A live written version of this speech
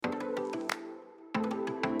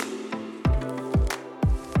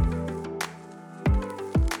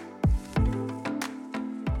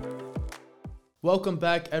Welcome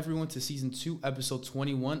back, everyone, to Season 2, Episode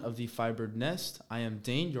 21 of the Firebird Nest. I am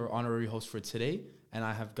Dayne, your honorary host for today, and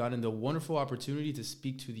I have gotten the wonderful opportunity to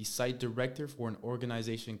speak to the site director for an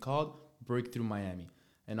organization called Breakthrough Miami.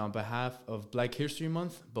 And on behalf of Black History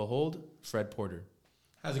Month, behold, Fred Porter.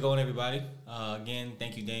 How's it going, everybody? Again,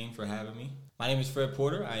 thank you, Dayne, for having me. My name is Fred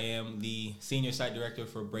Porter. I am the senior site director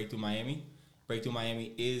for Breakthrough Miami. Breakthrough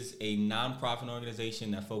Miami is a nonprofit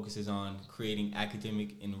organization that focuses on creating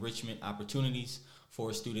academic enrichment opportunities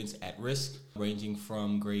for students at risk, ranging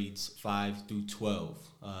from grades 5 through 12.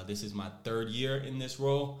 This is my third year in this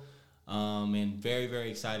role, and very, very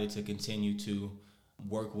excited to continue to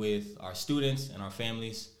work with our students and our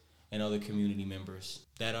families and other community members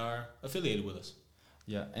that are affiliated with us.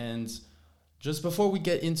 Yeah, and just before we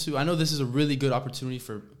get into, I know this is a really good opportunity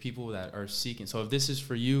for people that are seeking. So if this is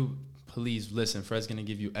for you, please listen. Fred's going to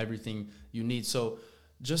give you everything you need. So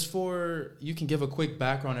just for, you can give a quick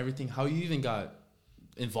background on everything, how you even got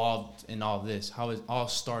involved in all this, how it all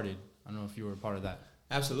started. I don't know if you were a part of that.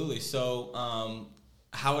 Absolutely. So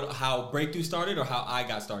how Breakthrough started or how I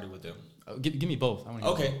got started with them? Give me both. I want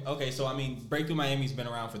to hear both. Okay. So, Breakthrough Miami's been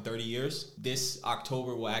around for 30 years. This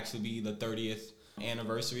October will actually be the 30th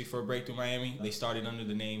anniversary for Breakthrough Miami. They started under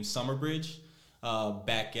the name Summerbridge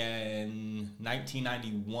back in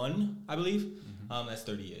 1991, I believe. Mm-hmm. That's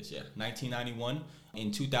 30 years, yeah. 1991.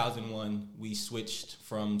 In 2001, we switched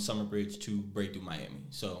from Summerbridge to Breakthrough Miami.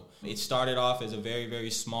 So it started off as a very, very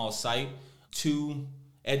small site. Two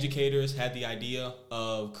educators had the idea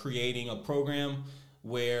of creating a program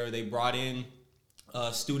where they brought in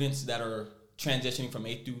students that are transitioning from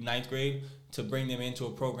 8th through 9th grade to bring them into a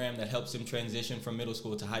program that helps them transition from middle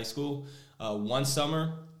school to high school. One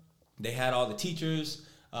summer, they had all the teachers,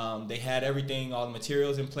 they had everything, all the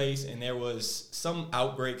materials in place, and there was some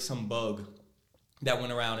outbreak, some bug that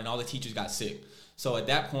went around, and all the teachers got sick. So at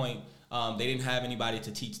that point, they didn't have anybody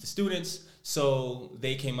to teach the students, so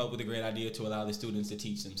they came up with a great idea to allow the students to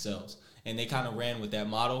teach themselves. And they kind of ran with that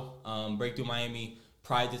model. Breakthrough Miami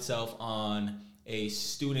prides itself on a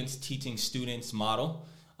students teaching students model.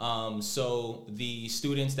 So the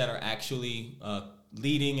students that are actually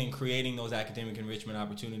leading and creating those academic enrichment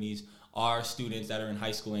opportunities are students that are in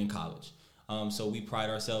high school and college. So we pride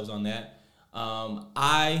ourselves on that.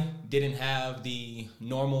 I didn't have the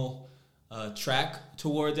normal track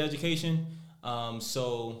towards education.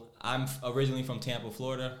 So I'm originally from Tampa,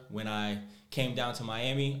 Florida. When I came down to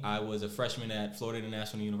Miami, I was a freshman at Florida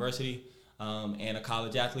International University and a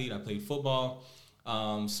college athlete. I played football.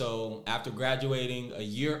 So after graduating a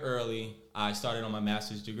year early, I started on my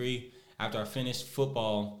master's degree. After I finished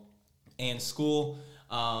football and school,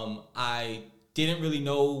 I didn't really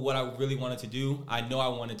know what I really wanted to do. I know I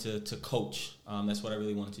wanted to coach. That's what I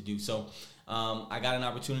really wanted to do. So I got an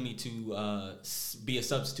opportunity to be a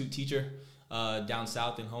substitute teacher down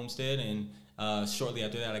south in Homestead. And shortly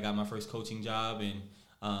after that, I got my first coaching job. And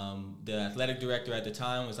the athletic director at the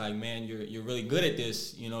time was like, man, you're really good at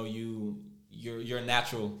this. You know, you're a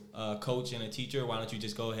natural coach and a teacher. Why don't you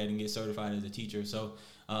just go ahead and get certified as a teacher? So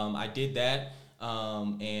I did that,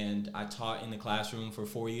 and I taught in the classroom for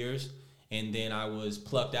 4 years. And then I was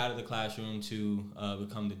plucked out of the classroom to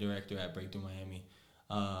become the director at Breakthrough Miami.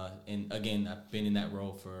 And again, I've been in that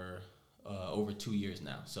role for over 2 years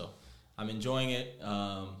now. So I'm enjoying it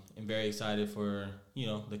and very excited for,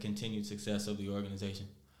 the continued success of the organization.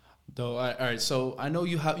 All right. So I know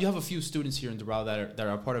you have a few students here in Doral that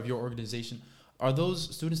are part of your organization. Are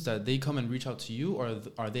those students that they come and reach out to you, or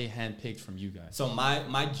are they handpicked from you guys? So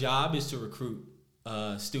my job is to recruit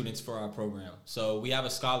students for our program. So we have a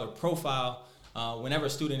scholar profile. Whenever a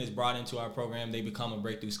student is brought into our program, they become a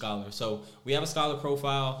Breakthrough Scholar. So we have a scholar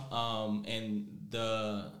profile, and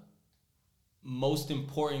the most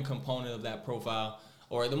important component of that profile,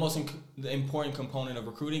 or the most important component of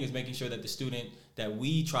recruiting, is making sure that the student that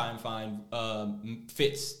we try and find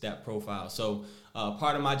fits that profile. So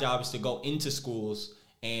part of my job is to go into schools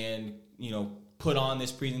and, put on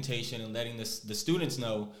this presentation and letting the students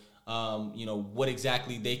know, what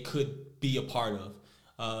exactly they could be a part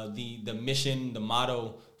of. The mission, the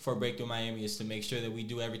motto for Breakthrough Miami is to make sure that we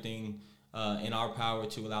do everything in our power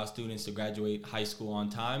to allow students to graduate high school on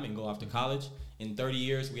time and go off to college. In 30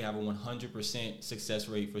 years, we have a 100% success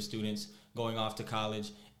rate for students going off to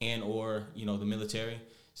college and or, the military.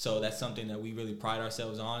 So that's something that we really pride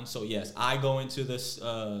ourselves on. So yes, I go into this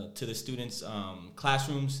to the students'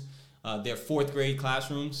 classrooms. They're fourth grade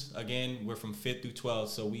classrooms. Again, we're from 5th through 12th.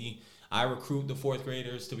 So I recruit the fourth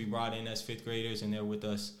graders to be brought in as fifth graders, and they're with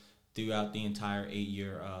us throughout the entire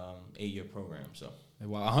 8-year program. So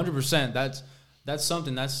wow, 100%. that's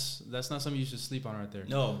something. That's not something you should sleep on right there.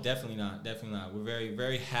 No, definitely not. Definitely not. We're very,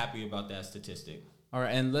 very happy about that statistic. All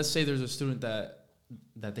right, and let's say there's a student that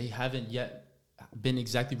they haven't yet been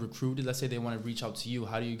exactly recruited. Let's say they want to reach out to you.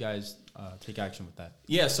 How do you guys take action with that?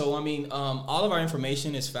 Yeah, so I mean, all of our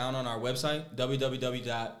information is found on our website,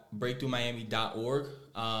 www.breakthroughmiami.org.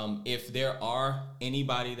 If there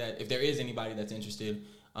is anybody that's interested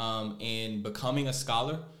in becoming a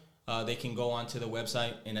scholar, they can go onto the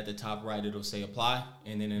website, and at the top right it'll say apply,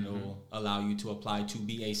 and then it'll allow you to apply to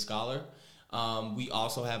be a scholar. We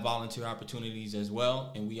also have volunteer opportunities as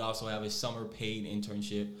well, and we also have a summer paid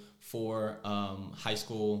internship for high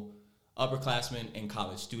school upperclassmen and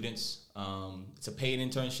college students. It's a paid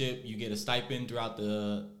internship. You get a stipend throughout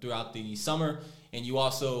the summer, and you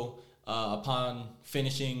also, upon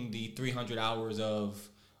finishing the 300 hours of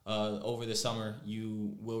over the summer,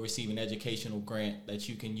 you will receive an educational grant that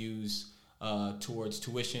you can use towards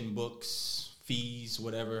tuition, books, fees,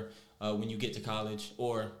 whatever, when you get to college,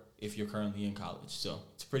 or if you're currently in college. So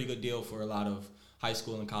it's a pretty good deal for a lot of high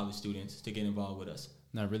school and college students to get involved with us.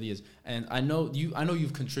 No, it really is. And I know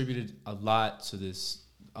you've contributed a lot to this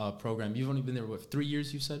program. You've only been there, 3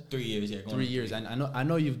 years, you said? 3 years, yeah. 3 years. And I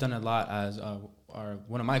know you've done a lot, as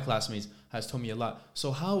one of my classmates has told me a lot.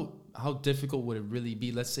 So how difficult would it really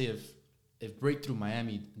be? Let's say if Breakthrough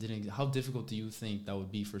Miami didn't, how difficult do you think that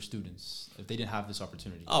would be for students if they didn't have this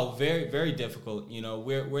opportunity? Oh, very, very difficult. You know,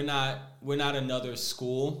 we're not another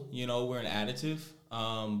school. You know, we're an additive.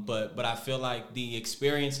 But I feel like the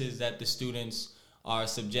experiences that the students are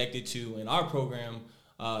subjected to in our program,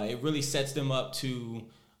 it really sets them up to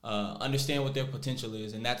understand what their potential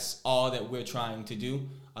is, and that's all that we're trying to do,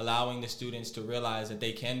 allowing the students to realize that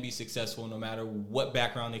they can be successful no matter what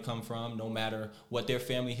background they come from, no matter what their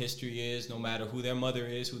family history is, no matter who their mother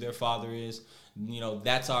is, who their father is. You know,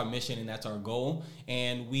 that's our mission and that's our goal,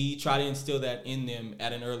 and we try to instill that in them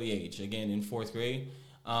at an early age, again in fourth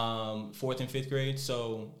and fifth grade.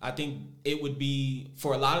 So I think it would be,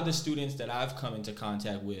 for a lot of the students that I've come into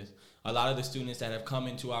contact with, a lot of the students that have come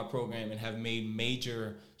into our program and have made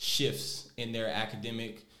major shifts in their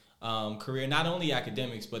academic career, not only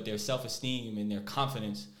academics, but their self-esteem and their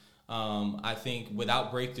confidence. I think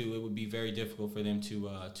without Breakthrough, it would be very difficult for them to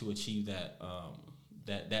achieve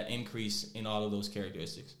that increase in all of those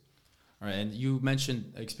characteristics. All right, and you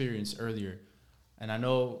mentioned experience earlier, and I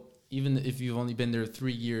know even if you've only been there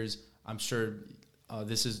 3 years, I'm sure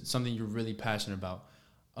this is something you're really passionate about.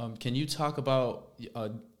 Can you talk about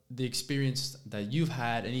the experience that you've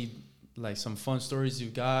had, some fun stories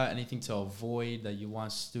you've got, anything to avoid that you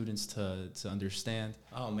want students to understand?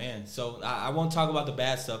 Oh man, so I won't talk about the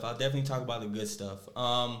bad stuff. I'll definitely talk about the good stuff.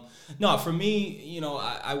 No, for me, you know,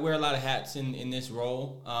 I wear a lot of hats in this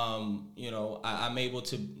role. You know, I'm able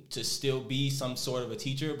to still be some sort of a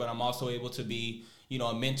teacher, but I'm also able to be, you know,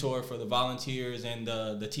 a mentor for the volunteers and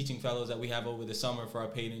the teaching fellows that we have over the summer for our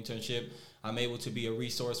paid internship. I'm able to be a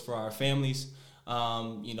resource for our families.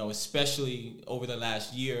 You know, especially over the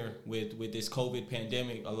last year with this COVID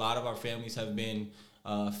pandemic, a lot of our families have been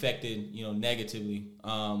affected, you know, negatively.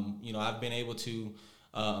 You know, I've been able to,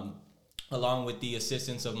 along with the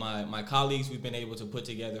assistance of my colleagues, we've been able to put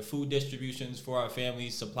together food distributions for our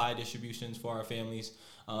families, supply distributions for our families,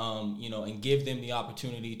 you know, and give them the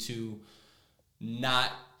opportunity to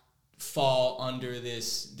not fall under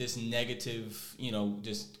this negative, you know,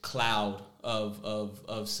 just cloud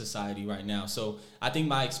of society right now. So I think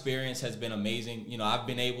my experience has been amazing. You know, I've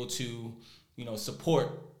been able to, you know, support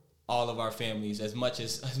all of our families as much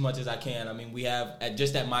as I can. I mean, we have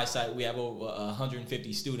at my site, we have over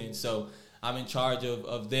 150 students. So I'm in charge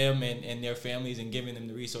of them and their families and giving them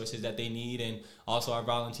the resources that they need, and also our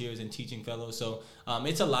volunteers and teaching fellows. So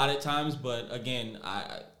it's a lot at times, but again,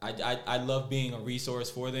 I love being a resource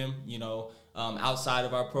for them. You know, outside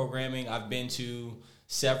of our programming, I've been to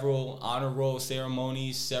several honor roll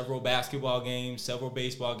ceremonies, several basketball games, several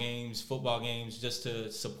baseball games, football games, just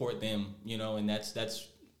to support them. You know, and that's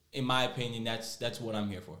in my opinion, that's what I'm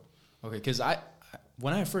here for. Okay, because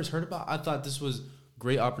when I first heard about it, I thought this was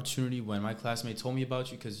great opportunity when my classmate told me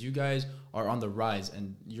about you, because you guys are on the rise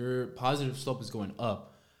and your positive slope is going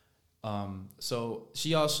up. So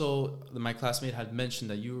she also, my classmate, had mentioned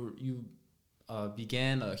that you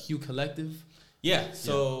began a Hue Collective. Yeah.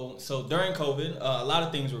 So during COVID, a lot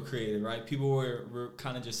of things were created, right? People were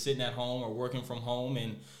kind of just sitting at home or working from home,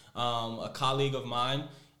 and a colleague of mine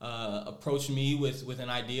approached me with an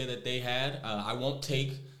idea that they had. I won't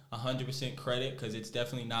take 100% credit because it's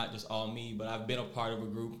definitely not just all me, but I've been a part of a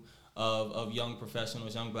group of young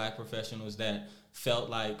professionals, young black professionals that felt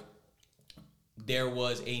like there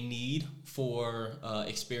was a need for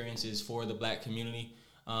experiences for the black community.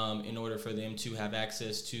 in order for them to have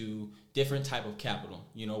access to different type of capital,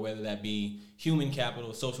 whether that be human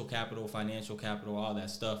capital, social capital, financial capital, all that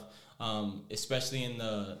stuff, especially in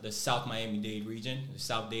the South Miami-Dade region, the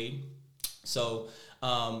South Dade. So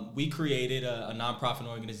we created a nonprofit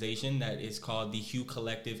organization that is called the Hue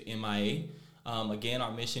Collective MIA. Again,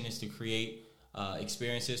 our mission is to create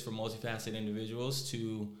experiences for multifaceted individuals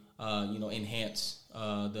to enhance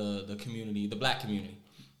the community, the Black community,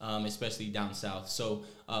 especially down south. So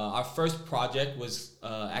our first project was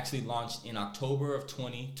actually launched in October of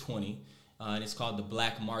 2020, and it's called the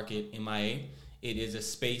Black Market MIA. It is a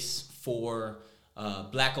space for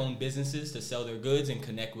Black-owned businesses to sell their goods and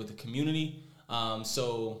connect with the community.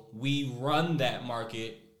 So we run that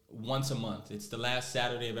market once a month. It's the last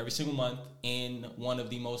Saturday of every single month in one of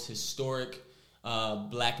the most historic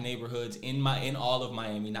Black neighborhoods in all of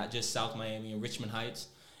Miami, not just South Miami and Richmond Heights.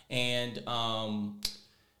 And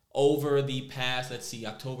over the past,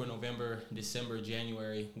 October, November, December,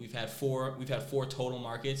 January, we've had four total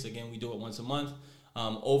markets. Again, we do it once a month.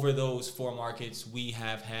 Over those 4 markets, we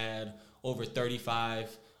have had over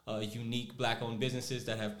 35 unique Black-owned businesses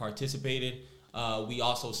that have participated. We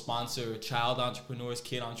also sponsor child entrepreneurs,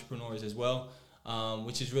 kid entrepreneurs as well,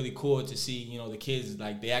 which is really cool to see, the kids,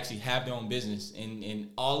 they actually have their own business. And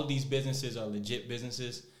all of these businesses are legit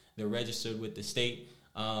businesses. They're registered with the state.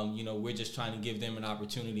 We're just trying to give them an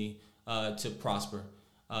opportunity to prosper.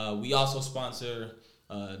 We also sponsor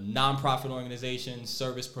nonprofit organizations,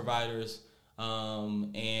 service providers,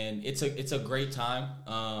 and it's a great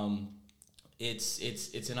time.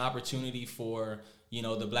 It's an opportunity for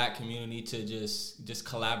the Black community to just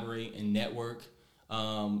collaborate and network.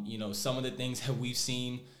 Some of the things that we've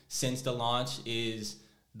seen since the launch is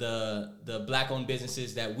the Black-owned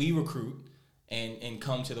businesses that we recruit and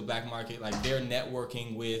come to the Black market, they're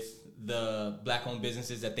networking with the Black-owned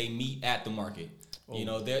businesses that they meet at the market.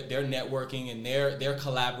 Oh. They're networking and they're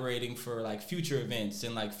collaborating for future events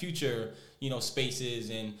and future spaces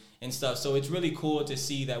and stuff. So it's really cool to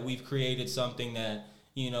see that we've created something that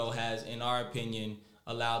has, in our opinion,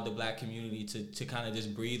 allowed the Black community to kind of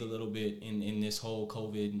just breathe a little bit in this whole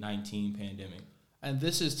COVID-19 pandemic. And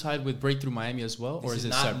this is tied with Breakthrough Miami as well, or is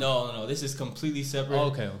it separate? No. This is completely separate.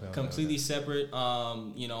 Okay. Completely separate.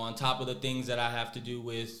 On top of the things that I have to do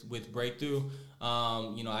with Breakthrough,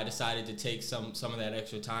 I decided to take some of that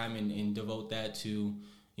extra time and devote that to,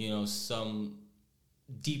 some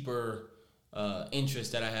deeper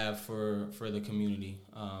interest that I have for the community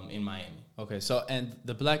in Miami. Okay, so and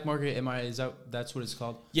the Black Market MIA, that's what it's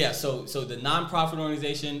called? Yeah, so the nonprofit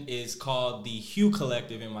organization is called the Hue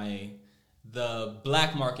Collective MIA. The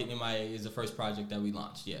Black Market MIA is the first project that we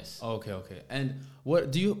launched, yes. Okay. And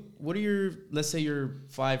what are your, let's say your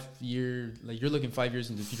 5-year, you're looking 5 years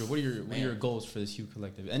into the future, what are your goals for this Hue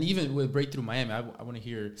Collective? And even with Breakthrough Miami, I want to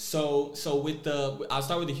hear. So I'll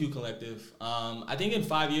start with the Hue Collective. I think in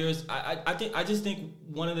 5 years, I just think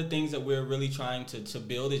one of the things that we're really trying to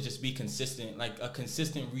build is just be consistent, a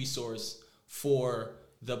consistent resource for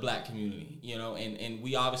the Black community, and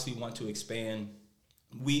we obviously want to expand.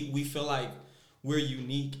 We feel like we're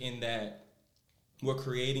unique in that we're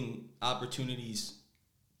creating opportunities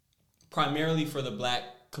primarily for the Black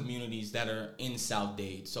communities that are in South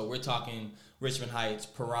Dade. So we're talking Richmond Heights,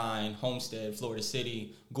 Perrine, Homestead, Florida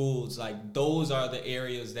City, Goulds. Those are the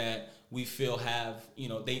areas that we feel have,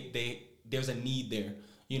 there's a need there.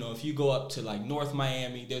 If you go up to North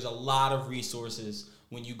Miami, there's a lot of resources.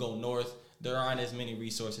 When you go north, there aren't as many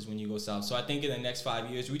resources when you go south. So I think in the next 5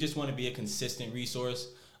 years, we just want to be a consistent resource.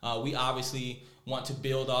 We obviously want to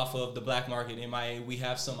build off of the Black Market MIA. We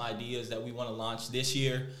have some ideas that we want to launch this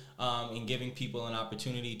year in giving people an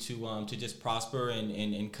opportunity to just prosper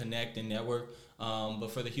and connect and network. But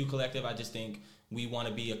for the Hue Collective, I just think we want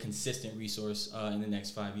to be a consistent resource in the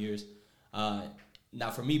next 5 years. Now,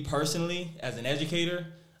 for me personally, as an educator,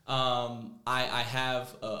 I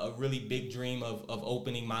have a really big dream of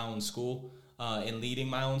opening my own school and leading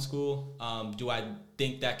my own school. Do I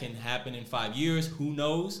think that can happen in 5 years? Who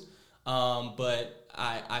knows? But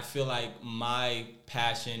I feel like my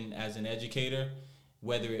passion as an educator,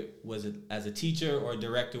 whether it was as a teacher or a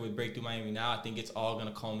director with Breakthrough Miami now, I think it's all going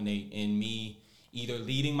to culminate in me either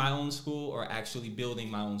leading my own school or actually building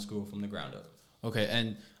my own school from the ground up. Okay,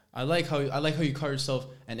 and I like how you call yourself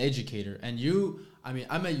an educator, and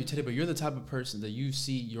I met you today, but you're the type of person that you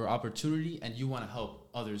see your opportunity and you want to help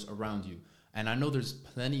others around you. And I know there's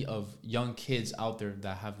plenty of young kids out there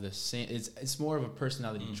that have the same. It's more of a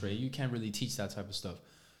personality trait. You can't really teach that type of stuff.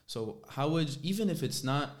 So even if it's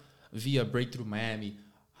not via Breakthrough Miami,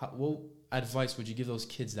 what advice would you give those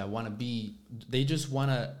kids that want to they just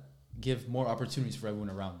want to give more opportunities for everyone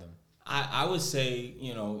around them? I would say,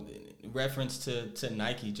 reference to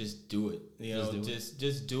Nike, just do it.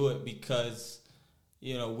 Just do it because,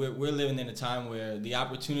 we're living in a time where the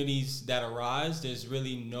opportunities that arise, there's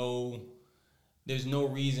no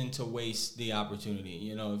reason to waste the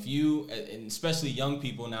opportunity. If you, and especially young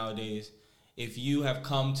people nowadays, if you have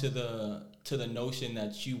come to the notion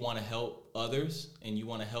that you want to help others and you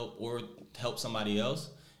want to help somebody else,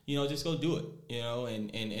 just go do it.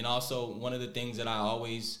 And also one of the things that I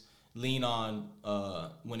always lean on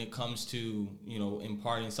when it comes to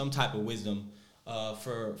imparting some type of wisdom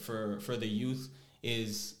for the youth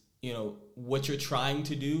is what you're trying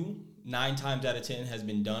to do 9 times out of 10 has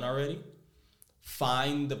been done already.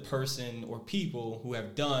 Find the person or people who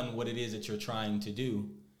have done what it is that you're trying to do,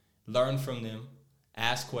 learn from them,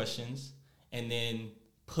 ask questions, and then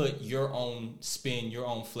put your own spin, your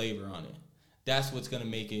own flavor on it. That's what's going to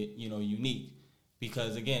make it unique.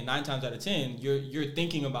 Because again, 9 times out of 10, you're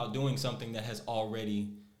thinking about doing something that has already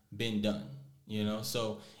been done.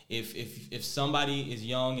 So if somebody is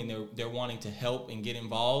young and they're wanting to help and get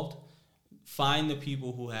involved, find the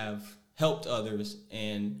people who have helped others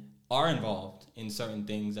and are involved in certain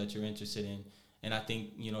things that you're interested in, and I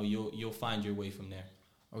think you'll find your way from there.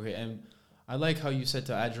 Okay, and I like how you said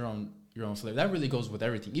to add your own flavor. That really goes with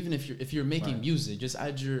everything. Even if you're making music, just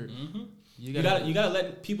add your. Mm-hmm. You gotta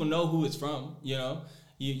let people know who it's from.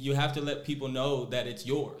 You have to let people know that it's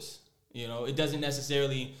yours. It doesn't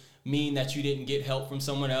necessarily mean that you didn't get help from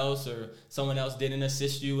someone else or someone else didn't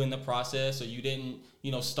assist you in the process, or you didn't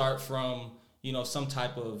start from some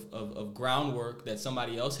type of groundwork that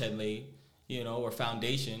somebody else had laid, or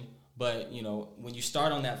foundation. But when you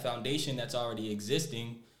start on that foundation that's already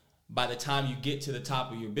existing, by the time you get to the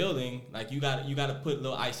top of your building, like you got to put a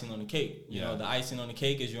little icing on the cake. The icing on the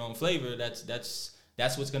cake is your own flavor. That's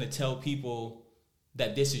what's going to tell people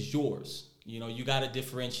that this is yours. You got to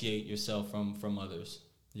differentiate yourself from others.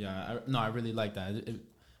 Yeah, I really like that. It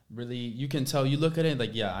really, you can tell. You look at it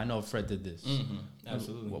like, yeah, I know Fred did this. Mm-hmm.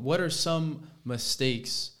 Absolutely. What are some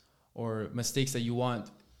mistakes that you want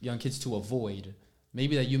young kids to avoid?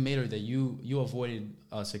 Maybe that you made or that you avoided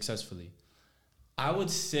successfully. I would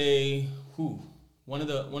say, one of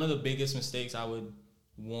the biggest mistakes I would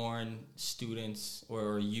warn students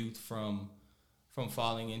or youth from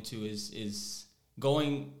falling into is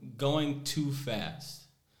going too fast.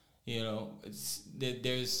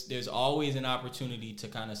 There's always an opportunity to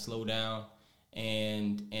kind of slow down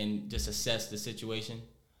and just assess the situation.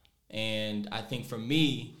 And I think for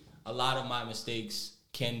me, a lot of my mistakes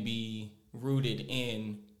can be rooted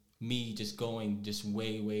in me just going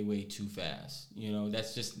way too fast.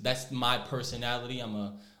 That's my personality.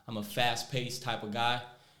 I'm a fast-paced type of guy.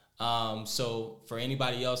 So for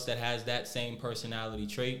anybody else that has that same personality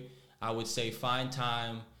trait, I would say find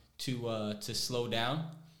time to slow down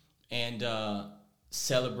and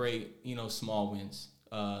celebrate, small wins.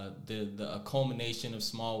 The culmination of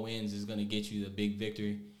small wins is going to get you the big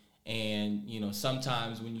victory. And,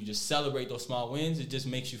 sometimes when you just celebrate those small wins, it just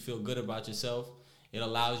makes you feel good about yourself. It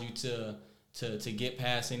allows you to get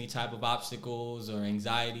past any type of obstacles or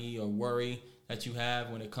anxiety or worry that you have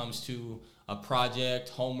when it comes to a project,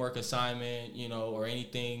 homework assignment, or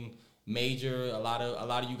anything major. A lot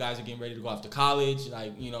of you guys are getting ready to go off to college,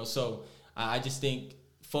 so I just think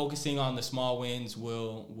focusing on the small wins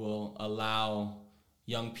will allow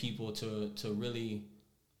young people to really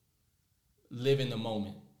live in the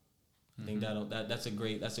moment. I think that's a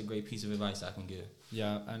great piece of advice I can give.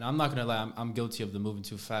 Yeah, and I'm not gonna lie, I'm guilty of the moving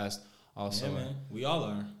too fast. Also, yeah, man, we all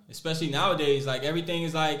are. Especially nowadays, like everything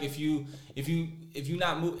is like if you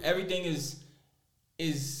not move, everything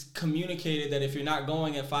is communicated that if you're not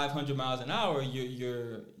going at 500 miles an hour,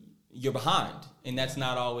 you're behind, and that's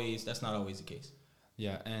not always the case.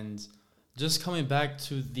 Yeah, and just coming back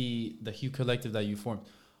to the Hue Collective that you formed,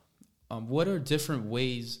 what are different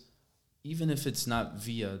ways, even if it's not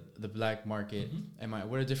via the black market,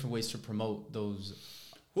 what are different ways to promote those?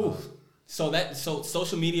 So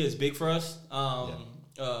social media is big for us.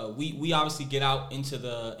 We obviously get out into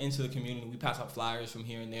the community. We pass out flyers from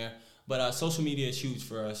here and there, but social media is huge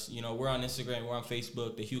for us. We're on Instagram, we're on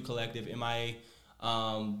Facebook, the Hue Collective MIA.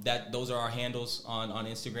 Those are our handles on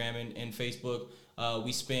Instagram and Facebook.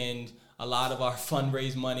 We spend a lot of our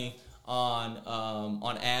fundraise money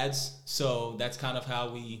on ads, so that's kind of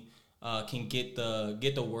how we can get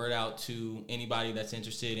the word out to anybody that's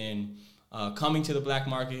interested in coming to the black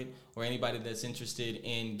market, or anybody that's interested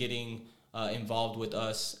in getting involved with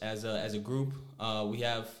us as a group. We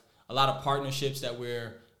have a lot of partnerships that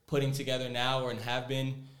we're putting together now, and have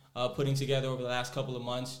been putting together over the last couple of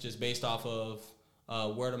months, just based off of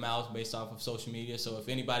word of mouth, based off of social media. So if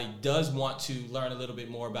anybody does want to learn a little bit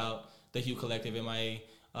more about the Hue Collective MIA.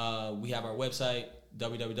 We have our website,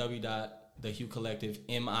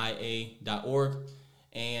 www.thehuecollectivemia.org.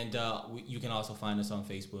 And you can also find us on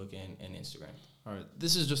Facebook and Instagram. All right.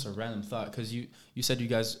 This is just a random thought because you said you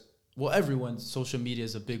guys, well, everyone's social media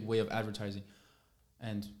is a big way of advertising.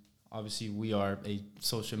 And obviously we are a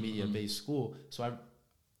social media based school. So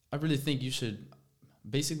I really think you should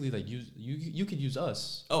basically like use, you could use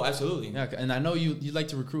us. Oh, absolutely. Yeah. And I know you like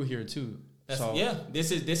to recruit here too.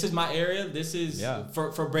 This is my area. This is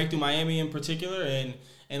for Breakthrough Miami in particular.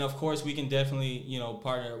 And of course we can definitely,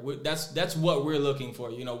 partner. That's what we're looking for.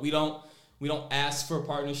 We don't ask for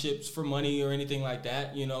partnerships for money or anything like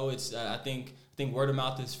that. It's I think word of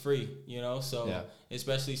mouth is free.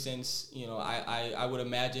 Especially since I would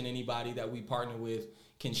imagine anybody that we partner with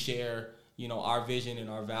can share our vision and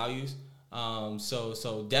our values.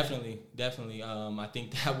 So definitely I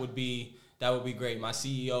think that would be great. My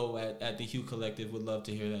CEO at the Hue Collective would love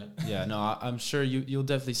to hear that. Yeah, no, I'm sure you'll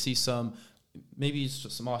definitely see some. Maybe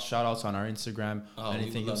small shout outs on our Instagram,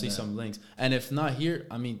 anything. You'll see some links. And if not here,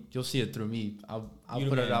 I mean, you'll see it through me. I'll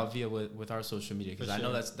put it out via with our social media because I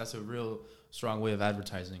know that's a real strong way of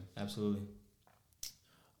advertising. Absolutely.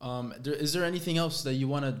 Is there anything else that you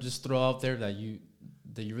want to just throw out there that you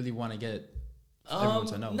really want to get everyone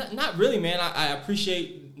to know? Not really, man. I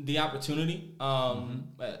appreciate the opportunity.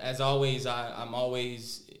 As always, I'm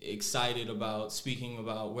always excited about speaking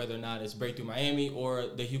about whether or not it's Breakthrough Miami or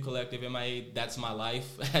the Hue Collective MIA. That's my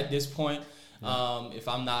life at this point. If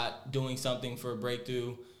I'm not doing something for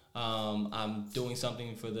Breakthrough, I'm doing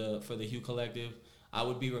something for the Hue Collective. I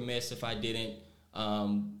would be remiss if I didn't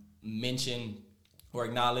mention or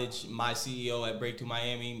acknowledge my CEO at Breakthrough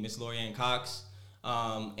Miami, Miss Lorianne Cox,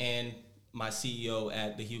 and my CEO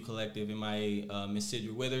at the Hue Collective MIA, Miss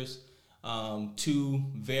Sidra Withers. Two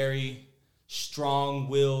very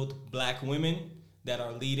strong-willed Black women that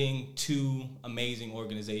are leading two amazing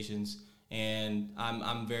organizations, and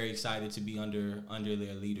I'm very excited to be under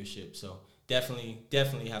their leadership. So definitely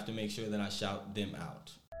have to make sure that I shout them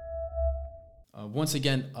out. Once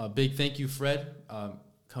again, a big thank you, Fred,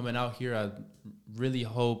 coming out here. I really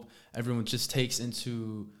hope everyone just takes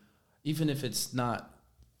into, even if it's not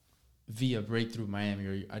via Breakthrough Miami,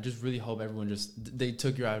 or I just really hope everyone they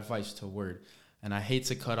took your advice to word. And I hate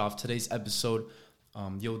to cut off today's episode.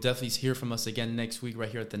 You'll definitely hear from us again next week right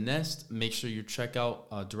here at The Nest. Make sure you check out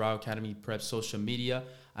Doral Academy Prep social media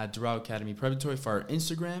at Doral Academy Preparatory for our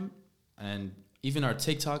Instagram and even our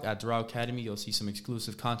TikTok at Doral Academy. You'll see some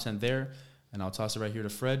exclusive content there. And I'll toss it right here to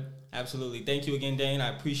Fred. Absolutely. Thank you again, Dayne.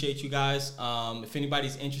 I appreciate you guys. If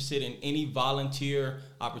anybody's interested in any volunteer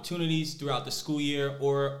opportunities throughout the school year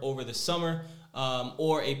or over the summer,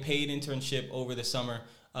 or a paid internship over the summer,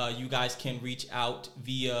 you guys can reach out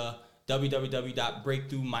via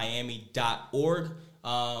www.breakthroughmiami.org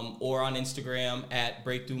or on Instagram at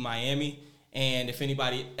Breakthrough Miami. And if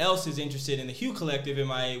anybody else is interested in the Hue Collective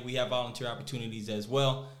MIA, we have volunteer opportunities as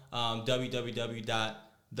well.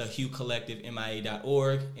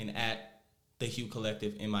 www.thehuecollectivemia.org and at the Hue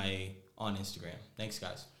Collective MIA on Instagram. Thanks,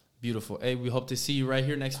 guys. Beautiful. Hey, we hope to see you right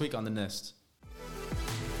here next week on The Nest.